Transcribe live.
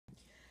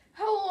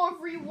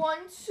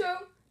everyone. So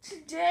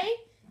today,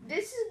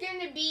 this is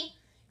going to be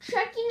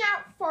checking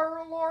out fire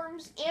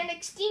alarms and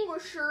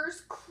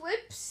extinguishers,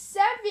 clip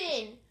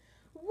 7.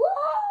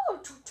 Whoa!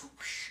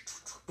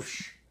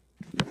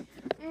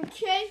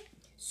 Okay,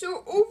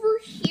 so over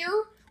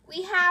here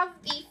we have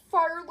the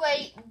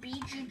Firelight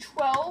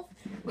BG12,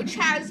 which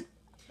has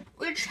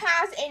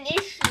an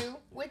issue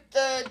with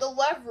the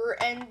lever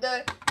and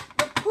the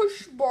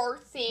push bar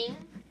thing,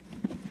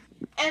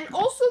 and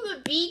also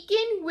the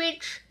beacon,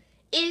 which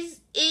is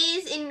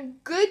in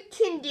good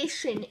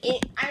condition.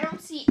 I don't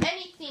see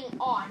anything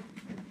on.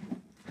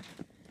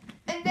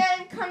 And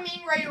then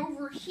coming right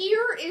over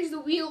here is the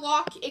wheel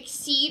lock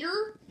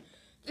exceeder,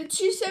 the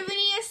 270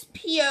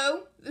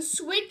 SPO, the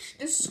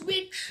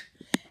switch,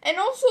 and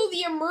also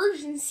the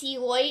emergency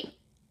light.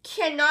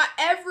 Cannot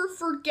ever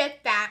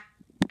forget that.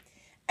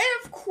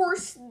 And of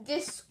course,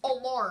 this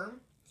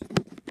alarm.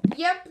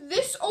 Yep,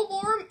 this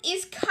alarm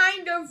is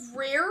kind of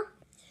rare.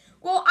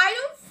 Well, I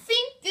don't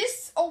think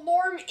this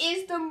alarm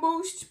is the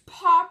most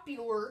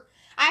popular.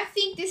 I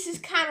think this is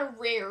kind of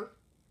rare.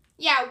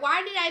 Yeah,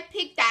 why did I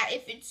pick that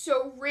if it's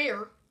so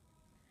rare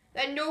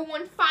that no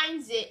one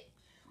finds it?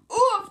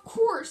 Oh, of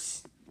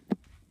course,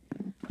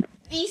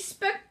 the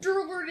Spectre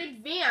Alert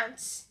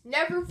Advance.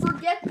 Never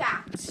forget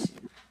that.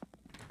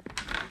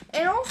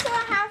 And also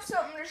I have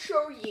something to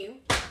show you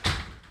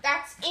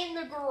that's in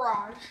the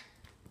garage.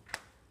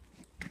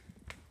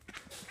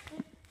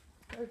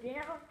 Go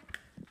down.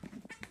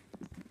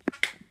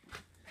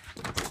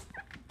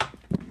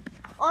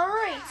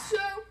 Alright, so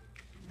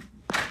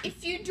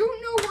if you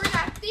don't know where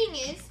that thing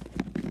is,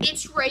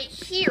 it's right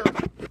here.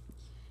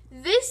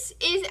 This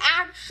is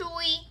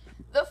actually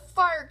the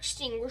fire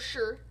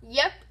extinguisher.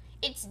 Yep,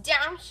 it's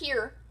down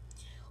here.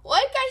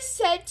 Like I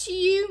said to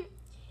you,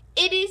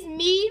 it is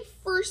made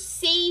for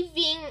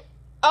saving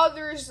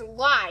others'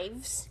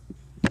 lives.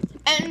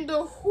 And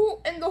the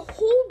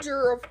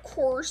holder, of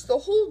course, that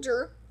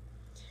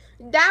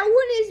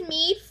one is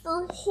made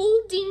for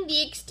holding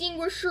the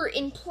extinguisher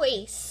in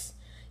place.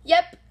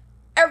 Yep,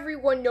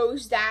 everyone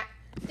knows that.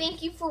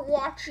 Thank you for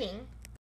watching.